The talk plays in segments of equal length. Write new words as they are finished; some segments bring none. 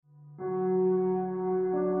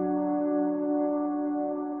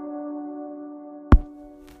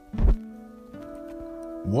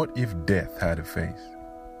What if death had a face?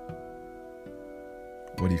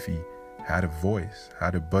 What if he had a voice,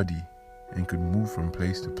 had a body, and could move from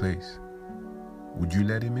place to place? Would you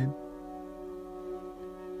let him in?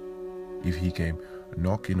 If he came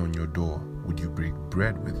knocking on your door, would you break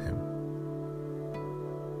bread with him?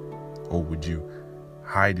 Or would you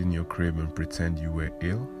hide in your crib and pretend you were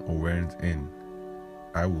ill or weren't in?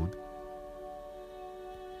 I would.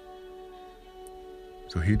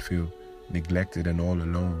 So he'd feel neglected and all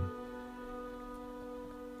alone,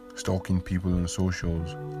 stalking people on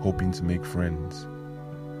socials, hoping to make friends,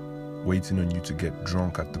 waiting on you to get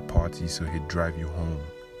drunk at the party so he'd drive you home,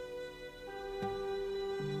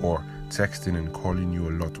 or texting and calling you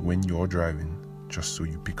a lot when you're driving just so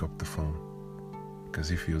you pick up the phone because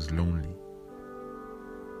he feels lonely.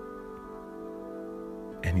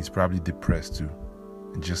 And he's probably depressed too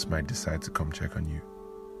and just might decide to come check on you.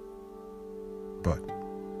 But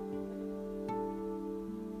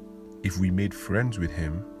if we made friends with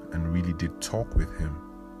him and really did talk with him,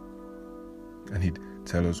 and he'd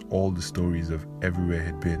tell us all the stories of everywhere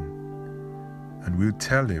he'd been, and we'll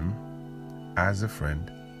tell him, as a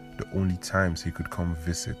friend, the only times he could come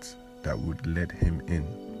visit that would let him in,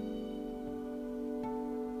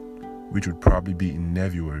 which would probably be in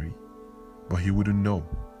February, but he wouldn't know.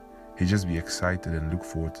 He'd just be excited and look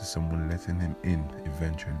forward to someone letting him in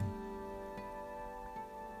eventually.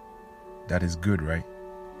 That is good, right?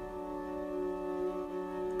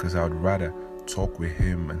 Because I would rather talk with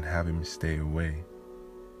him and have him stay away.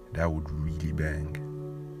 That would really bang.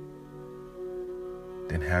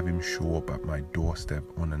 Than have him show up at my doorstep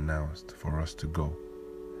unannounced for us to go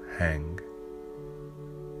hang.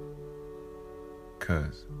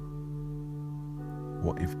 'Cause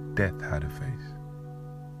what if death had a face?